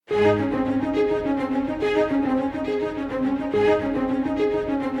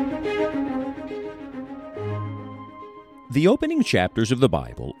The opening chapters of the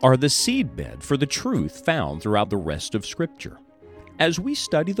Bible are the seedbed for the truth found throughout the rest of Scripture. As we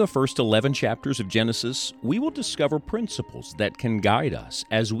study the first 11 chapters of Genesis, we will discover principles that can guide us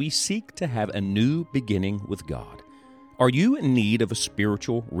as we seek to have a new beginning with God. Are you in need of a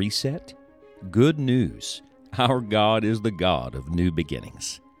spiritual reset? Good news. Our God is the God of new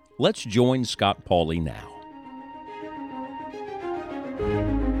beginnings. Let's join Scott Pauley now.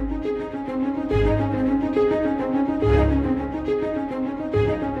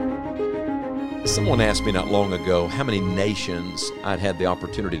 Someone asked me not long ago how many nations I'd had the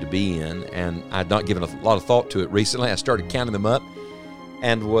opportunity to be in, and I'd not given a lot of thought to it recently. I started counting them up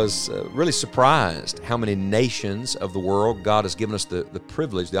and was really surprised how many nations of the world God has given us the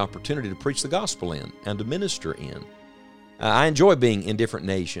privilege, the opportunity to preach the gospel in and to minister in. I enjoy being in different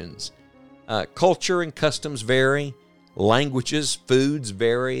nations. Culture and customs vary. Languages, foods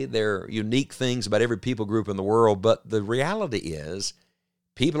vary. There are unique things about every people group in the world, but the reality is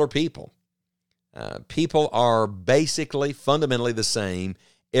people are people. People are basically, fundamentally the same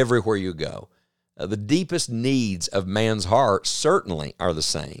everywhere you go. The deepest needs of man's heart certainly are the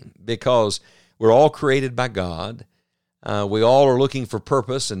same because we're all created by God. We all are looking for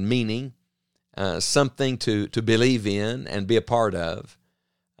purpose and meaning, something to believe in and be a part of.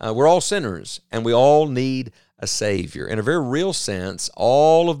 We're all sinners, and we all need a Savior. In a very real sense,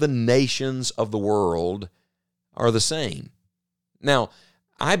 all of the nations of the world are the same. Now,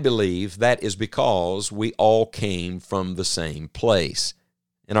 I believe that is because we all came from the same place.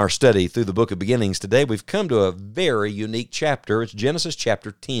 In our study through the book of Beginnings today, we've come to a very unique chapter. It's Genesis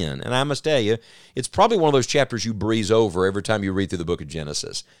chapter 10. And I must tell you, it's probably one of those chapters you breeze over every time you read through the book of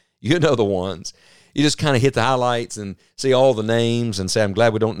Genesis. You know the ones. You just kind of hit the highlights and see all the names and say, I'm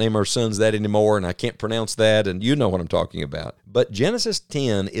glad we don't name our sons that anymore, and I can't pronounce that, and you know what I'm talking about. But Genesis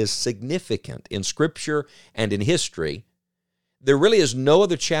 10 is significant in Scripture and in history. There really is no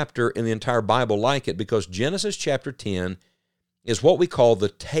other chapter in the entire Bible like it because Genesis chapter 10 is what we call the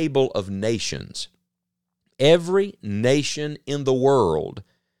table of nations. Every nation in the world,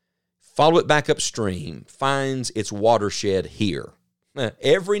 follow it back upstream, finds its watershed here.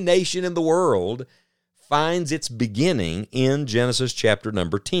 Every nation in the world finds its beginning in Genesis chapter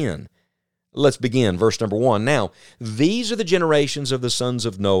number 10. Let's begin, verse number 1. Now, these are the generations of the sons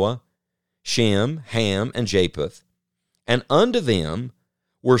of Noah, Shem, Ham, and Japheth. And unto them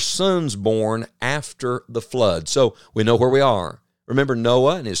were sons born after the flood. So we know where we are. Remember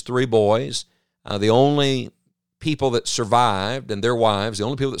Noah and his 3 boys, the only people that survived, and their wives, the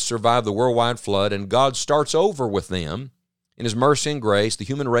only people that survived the worldwide flood, and God starts over with them. In His mercy and grace, the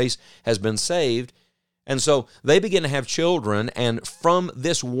human race has been saved. And so they begin to have children, and from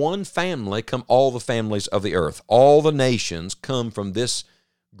this one family come all the families of the earth. All the nations come from this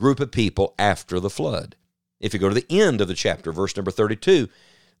group of people after the flood. If you go to the end of the chapter, verse number 32,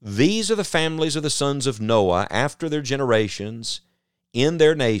 these are the families of the sons of Noah after their generations, in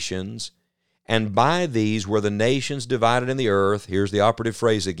their nations, and by these were the nations divided in the earth. Here's the operative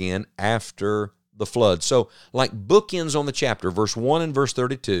phrase again, after the flood. So, like bookends on the chapter, verse 1 and verse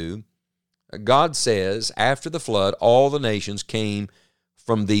 32, God says, after the flood, all the nations came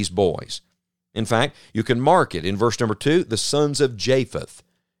from these boys. In fact, you can mark it in verse number 2, the sons of Japheth.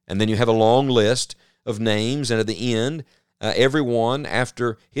 And then you have a long list of names, and at the end, everyone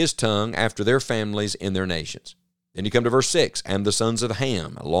after his tongue, after their families in their nations. Then you come to verse 6, and the sons of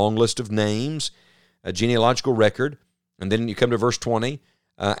Ham, a long list of names, a genealogical record. And then you come to verse 20,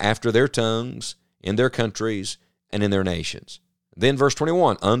 after their tongues, in their countries, and in their nations. Then verse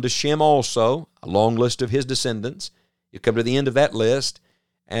 21, unto Shem also, a long list of his descendants. You come to the end of that list,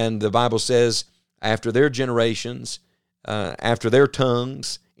 and the Bible says, after their generations, after their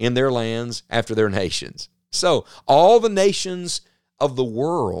tongues, in their lands, after their nations. So all the nations of the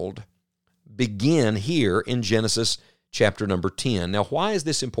world begin here in Genesis chapter number 10. Now, why is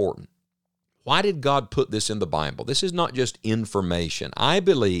this important? Why did God put this in the Bible? This is not just information. I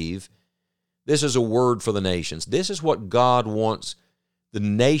believe this is a word for the nations. This is what God wants the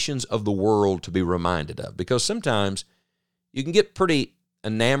nations of the world to be reminded of. Because sometimes you can get pretty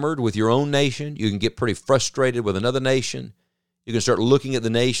enamored with your own nation. You can get pretty frustrated with another nation. You can start looking at the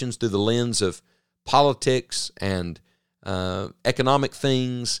nations through the lens of politics and economic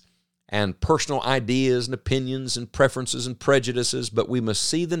things and personal ideas and opinions and preferences and prejudices, but we must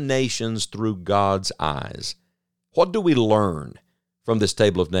see the nations through God's eyes. What do we learn from this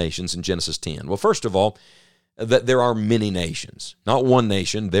table of nations in Genesis 10? Well, first of all, that there are many nations. Not one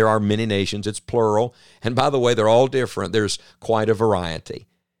nation, there are many nations. It's plural. And by the way, they're all different. There's quite a variety.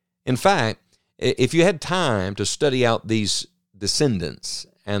 In fact, if you had time to study out these descendants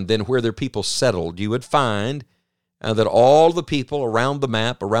and then where their people settled, you would find that all the people around the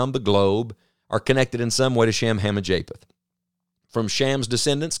map, around the globe, are connected in some way to Shem, Ham, and Japheth. From Sham's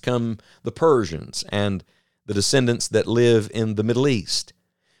descendants come the Persians and the descendants that live in the Middle East.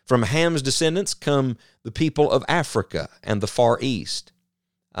 From Ham's descendants come the people of Africa and the Far East.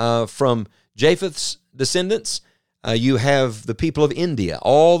 From Japheth's descendants, you have the people of India,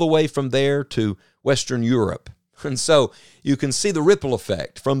 all the way from there to Western Europe. And so you can see the ripple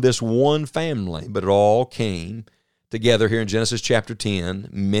effect from this one family, but it all came together here in Genesis chapter 10,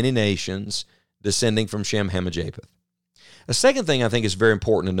 many nations descending from Shem, Ham, and Japheth. A second thing I think is very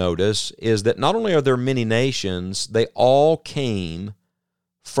important to notice is that not only are there many nations, they all came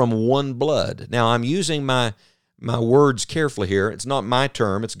from one blood. Now, I'm using my words carefully here. It's not my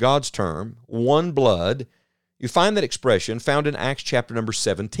term, it's God's term. One blood. You find that expression found in Acts chapter number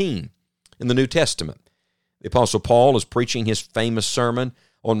 17 in the New Testament. The Apostle Paul is preaching his famous sermon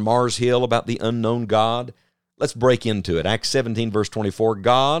on Mars Hill about the unknown God. Let's break into it. Acts 17, verse 24,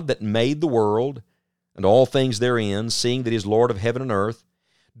 God that made the world and all things therein, seeing that he is Lord of heaven and earth,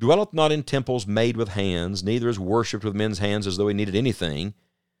 dwelleth not in temples made with hands, neither is worshipped with men's hands as though he needed anything,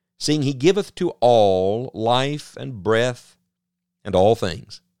 seeing he giveth to all life and breath and all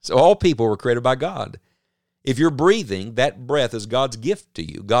things. So all people were created by God. If you're breathing, that breath is God's gift to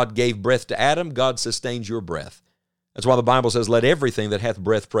you. God gave breath to Adam. God sustains your breath. That's why the Bible says, let everything that hath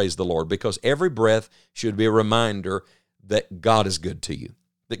breath praise the Lord, because every breath should be a reminder that God is good to you,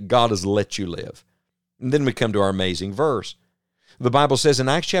 that God has let you live. And then we come to our amazing verse. The Bible says in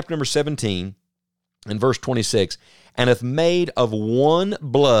Acts chapter number 17 and verse 26, and hath made of one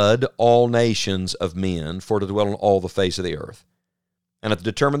blood all nations of men for to dwell on all the face of the earth, and hath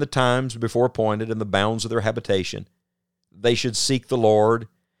determined the times before appointed and the bounds of their habitation. They should seek the Lord,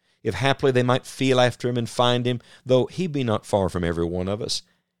 if haply they might feel after him and find him, though he be not far from every one of us.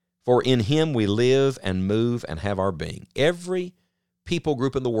 For in him we live and move and have our being. Every people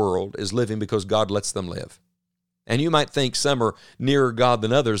group in the world is living because God lets them live. And you might think some are nearer God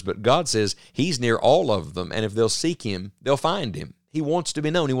than others, but God says he's near all of them, and if they'll seek him, they'll find him. He wants to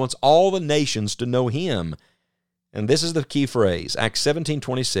be known. He wants all the nations to know him. And this is the key phrase, Acts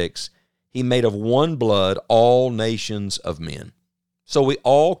 17:26, he made of one blood all nations of men. So we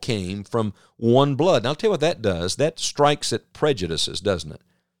all came from one blood. Now I'll tell you what that does. That strikes at prejudices, doesn't it?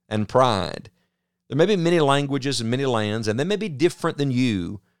 And pride. There may be many languages and many lands, and they may be different than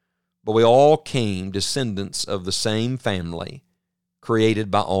you, but we all came descendants of the same family created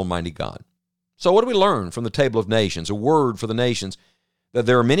by Almighty God. So what do we learn from the Table of Nations? A word for the nations, that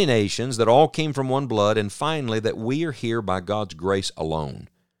there are many nations that all came from one blood, and finally that we are here by God's grace alone.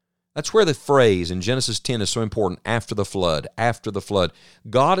 That's where the phrase in Genesis 10 is so important, after the flood, after the flood.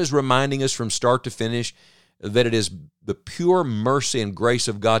 God is reminding us from start to finish that it is the pure mercy and grace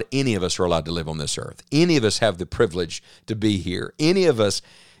of God any of us are allowed to live on this earth. Any of us have the privilege to be here. Any of us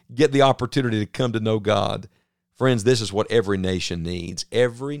get the opportunity to come to know God. Friends, this is what every nation needs.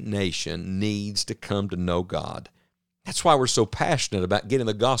 Every nation needs to come to know God. That's why we're so passionate about getting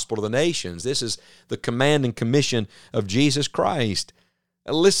the gospel to the nations. This is the command and commission of Jesus Christ.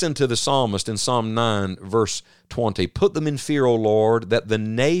 Listen to the psalmist in Psalm 9, verse 20. Put them in fear, O Lord, that the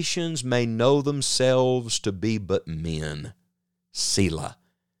nations may know themselves to be but men. Selah.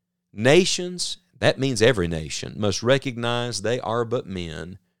 Nations, that means every nation, must recognize they are but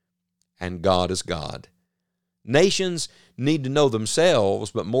men, and God is God. Nations need to know themselves,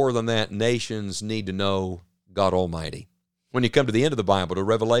 but more than that, nations need to know God Almighty. When you come to the end of the Bible, to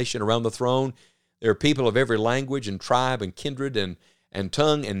Revelation, around the throne, there are people of every language and tribe and kindred and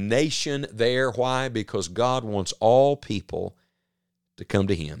tongue and nation there. Why? Because God wants all people to come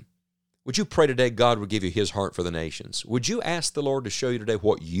to him. Would you pray today God would give you his heart for the nations? Would you ask the Lord to show you today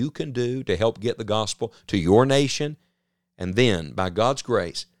what you can do to help get the gospel to your nation, and then, by God's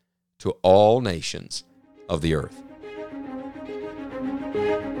grace, to all nations of the earth?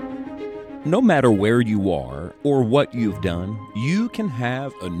 No matter where you are or what you've done, you can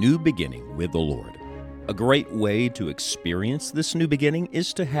have a new beginning with the Lord. A great way to experience this new beginning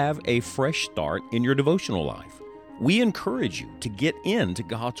is to have a fresh start in your devotional life. We encourage you to get into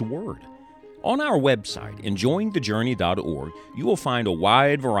God's Word. On our website, enjoyingthejourney.org, you will find a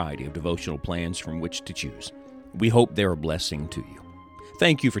wide variety of devotional plans from which to choose. We hope they're a blessing to you.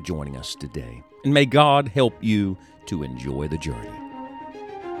 Thank you for joining us today, and may God help you to enjoy the journey.